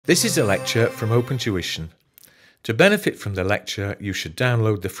This is a lecture from OpenTuition. To benefit from the lecture, you should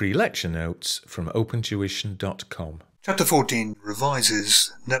download the free lecture notes from opentuition.com. Chapter 14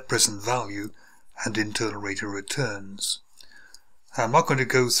 revises net present value and internal rate of returns. I'm not going to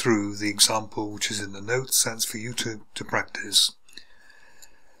go through the example which is in the notes, that's for you to practice.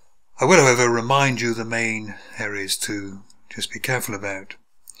 I will, however, remind you the main areas to just be careful about.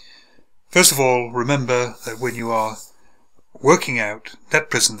 First of all, remember that when you are working out net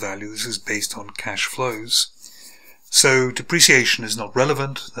present value, this is based on cash flows. So depreciation is not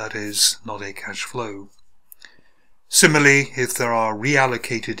relevant, that is not a cash flow. Similarly, if there are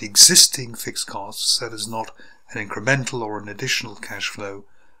reallocated existing fixed costs, that is not an incremental or an additional cash flow,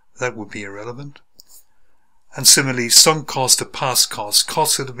 that would be irrelevant. And similarly, sunk cost or past costs,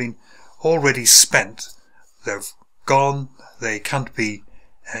 costs that have been already spent, they've gone, they can't be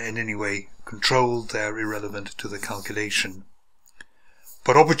in any way controlled, they're irrelevant to the calculation.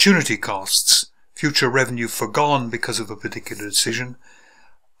 But opportunity costs, future revenue forgone because of a particular decision,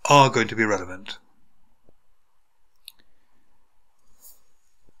 are going to be relevant.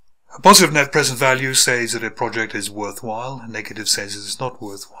 A positive net present value says that a project is worthwhile, a negative says it is not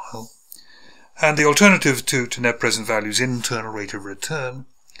worthwhile. And the alternative to net present value is internal rate of return.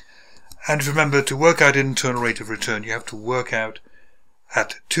 And remember, to work out internal rate of return, you have to work out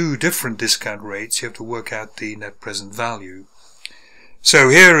at two different discount rates, you have to work out the net present value. So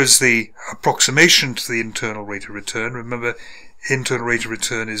here is the approximation to the internal rate of return. Remember, internal rate of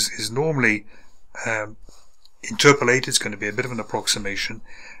return is normally interpolated, it's going to be a bit of an approximation.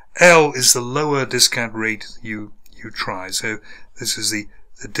 L is the lower discount rate you try. So this is the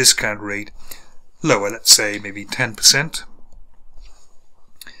discount rate lower, let's say maybe 10%.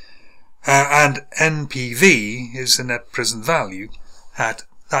 And NPV is the net present value at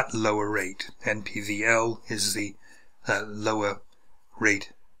that lower rate. NPVL is the lower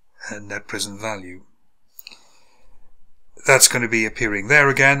rate and net present value. That's going to be appearing there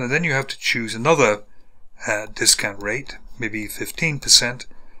again, and then you have to choose another discount rate, maybe 15%,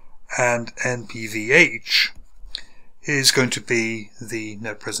 and NPVH is going to be the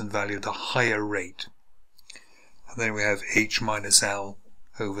net present value at the higher rate. And then we have H minus L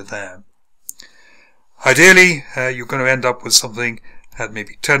over there. Ideally, you're going to end up with something at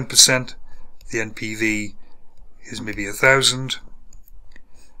maybe 10%. The NPV is maybe 1,000.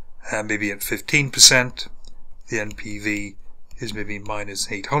 And maybe at 15%, the NPV is maybe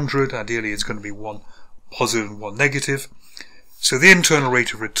minus 800. Ideally, it's going to be one positive and one negative. So the internal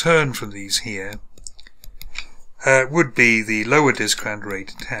rate of return from these here would be the lower discount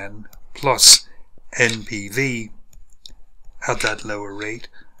rate 10 plus NPV at that lower rate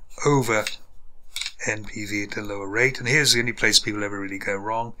over NPV at the lower rate. And here's the only place people ever really go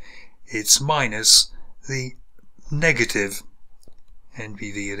wrong. It's minus the negative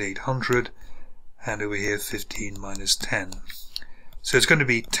NPV at 800, and over here 15 minus 10. So it's going to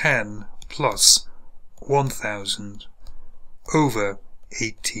be 10 plus 1000 over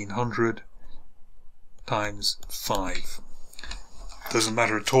 1800 times 5. Doesn't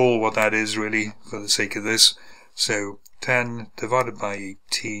matter at all what that is really for the sake of this. So 10 divided by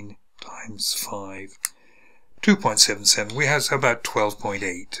 18 times 5, 2.77. We have about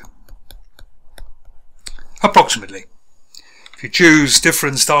 12.8. Approximately. If you choose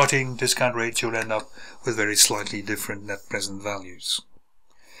different starting discount rates, you'll end up with very slightly different net present values.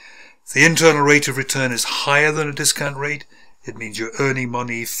 If the internal rate of return is higher than a discount rate, it means you're earning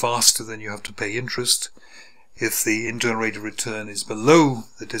money faster than you have to pay interest. If the internal rate of return is below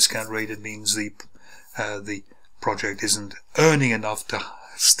the discount rate, it means the project isn't earning enough to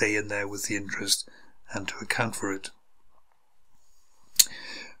stay in there with the interest and to account for it.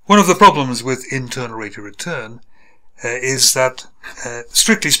 One of the problems with internal rate of return is that,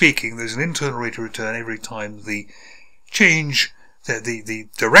 strictly speaking, there's an internal rate of return every time the change, the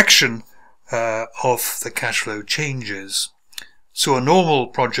direction of the cash flow changes. So a normal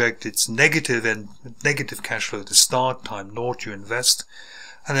project, it's negative and negative cash flow to start, time 0 you invest,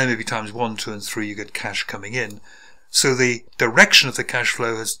 and then maybe times 1, 2, and 3 you get cash coming in. So the direction of the cash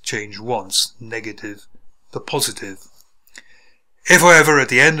flow has changed once, negative to positive. If, however, at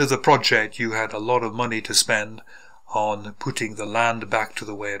the end of the project you had a lot of money to spend on putting the land back to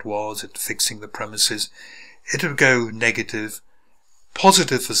the way it was, at fixing the premises, it would go negative,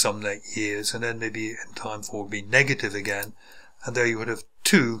 positive for some years, and then maybe in time 4 would be negative again, and there you would have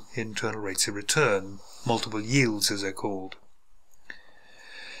two internal rates of return, multiple yields as they're called.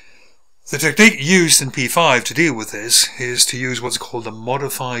 The technique used in P5 to deal with this is to use what's called a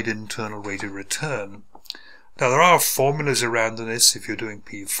modified internal rate of return. Now there are formulas around this. If you're doing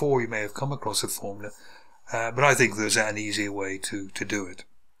P4 you may have come across a formula, but I think there's an easier way to do it.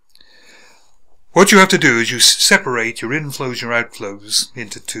 What you have to do is you separate your inflows and your outflows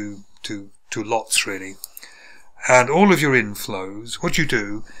into two lots really. And all of your inflows, what you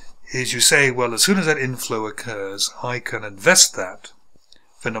do is you say, well, as soon as that inflow occurs, I can invest that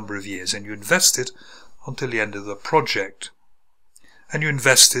for a number of years, and you invest it until the end of the project. And you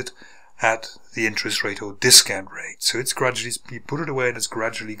invest it at the interest rate or discount rate. So it's gradually, you put it away and it's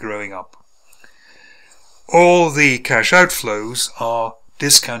gradually growing up. All the cash outflows are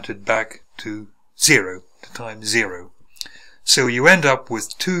discounted back to zero, to time zero. So you end up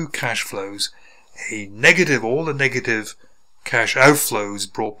with two cash flows, a negative, all the negative cash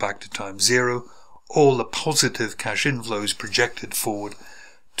outflows brought back to time zero, all the positive cash inflows projected forward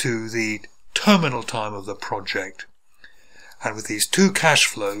to the terminal time of the project. And with these two cash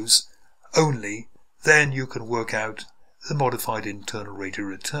flows only, then you can work out the modified internal rate of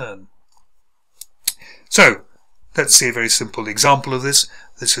return. So, let's see a very simple example of this.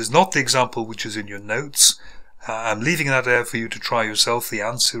 This is not the example which is in your notes. I'm leaving that there for you to try yourself. The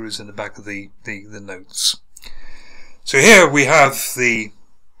answer is in the back of the notes. So here we have the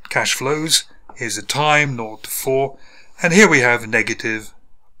cash flows. Here's the time, 0 to 4. And here we have negative,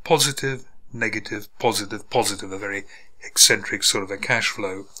 positive, negative, positive, positive, a very eccentric sort of a cash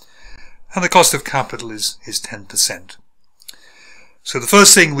flow. And the cost of capital is 10%. So the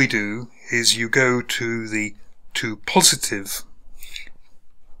first thing we do is you go to the two positive,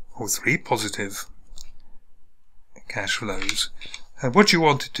 or three positive cash flows. And what you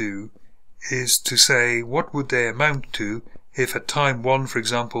want to do is to say, what would they amount to if at time 1, for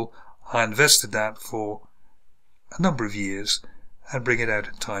example, I invested that for a number of years and bring it out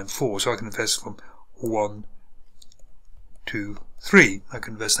at time 4. So I can invest from 1 to 3. I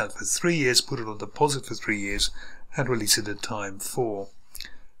can invest that for 3 years, put it on deposit for 3 years and release it at time 4.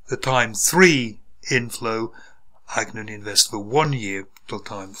 The time 3 inflow, I can only invest for 1 year till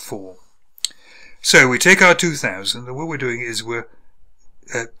time 4. So we take our 2,000 and what we're doing is we're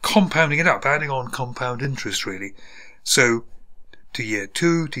compounding it up, adding on compound interest really. So to year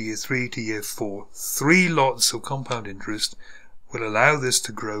 2, to year 3, to year 4, 3 lots of compound interest will allow this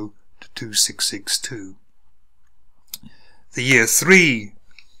to grow to 2,662. The year 3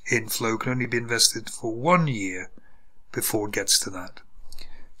 inflow can only be invested for 1 year before it gets to that.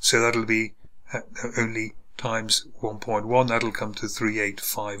 So that'll be only times 1.1, that'll come to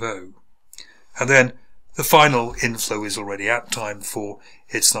 3,850. And then the final inflow is already at time 4.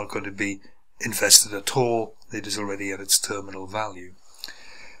 It's not going to be invested at all. It is already at its terminal value.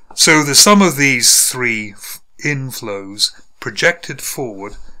 So the sum of these 3 inflows projected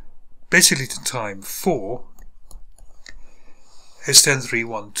forward, basically to time 4, is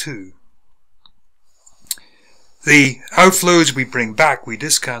 10,312. The outflows we bring back, we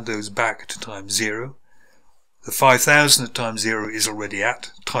discount those back to time 0. The 5,000 at time 0 is already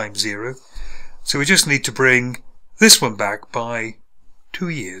at time 0. So we just need to bring this one back by 2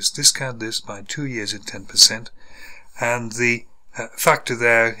 years. Discount this by 2 years at 10%. And the factor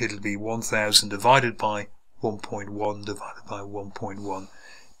there, it'll be 1,000 divided by 1.1 divided by 1.1,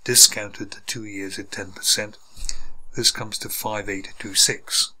 discounted to 2 years at 10%. This comes to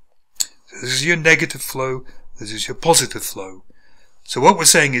 5,826. So this is your negative flow. This is your positive flow. So what we're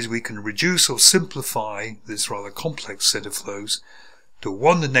saying is we can reduce or simplify this rather complex set of flows to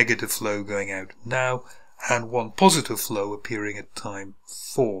one negative flow going out now and one positive flow appearing at time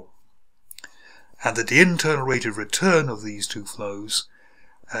 4. And that the internal rate of return of these two flows,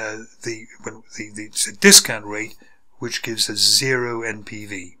 the discount rate, which gives us 0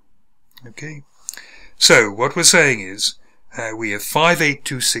 NPV. Okay? So what we're saying is we have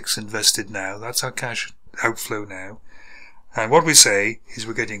 5,826 invested now. That's our cash outflow now. And what we say is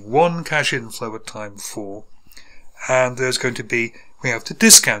we're getting one cash inflow at time 4. And there's going to be, we have to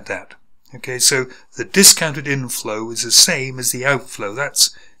discount that. Okay, so the discounted inflow is the same as the outflow.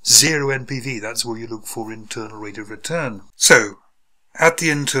 That's 0 NPV. That's what you look for internal rate of return. So, at the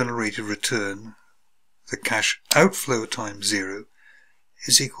internal rate of return, the cash outflow at time 0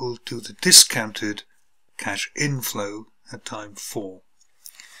 is equal to the discounted cash inflow at time 4.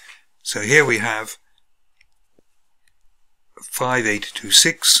 So here we have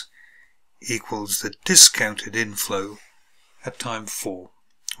 5,826 equals the discounted inflow at time 4.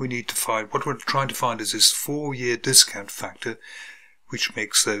 We need to find, what we're trying to find is this 4-year discount factor, which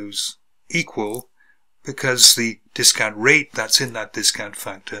makes those equal because the discount rate that's in that discount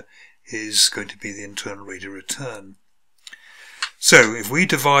factor is going to be the internal rate of return. So if we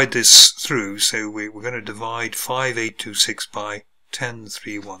divide this through, so we're going to divide 5,826 by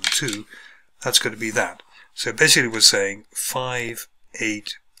 10,312, that's going to be that. So basically we're saying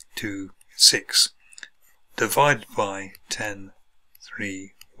 5,826 divided by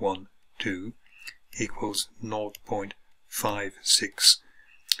 10,312 equals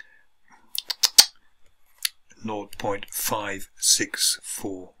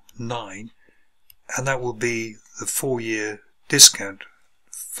 0.5649, and that will be the 4-year discount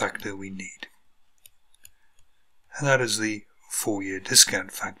factor we need. And that is the 4-year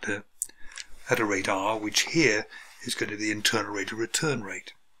discount factor at a rate R, which here is going to be the internal rate of return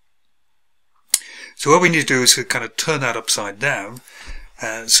rate. So what we need to do is to kind of turn that upside down.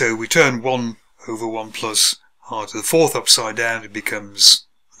 So we turn 1 over 1 plus R to the 4th upside down, it becomes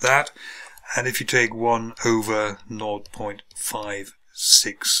that. And if you take 1 over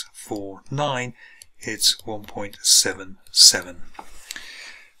 0.5649, it's 1.77.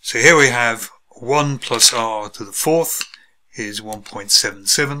 So here we have 1 plus R to the 4th is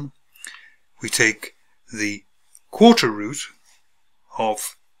 1.77. We take the quarter root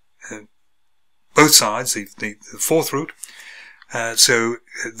of both sides, the 4th root, so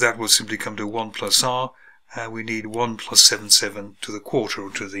that will simply come to 1 plus R, and we need 1 plus 77 to the quarter, or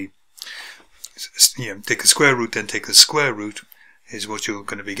to the, take a square root, then take the square root, is what you're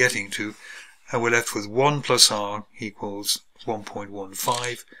going to be getting to, and we're left with 1 plus R equals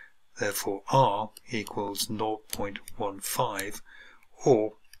 1.15, therefore R equals 0.15,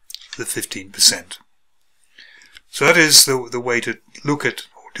 or the 15%. So that is the way to look at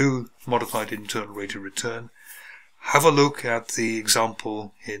or do modified internal rate of return. Have a look at the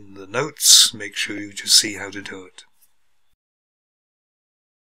example in the notes. Make sure you just see how to do it.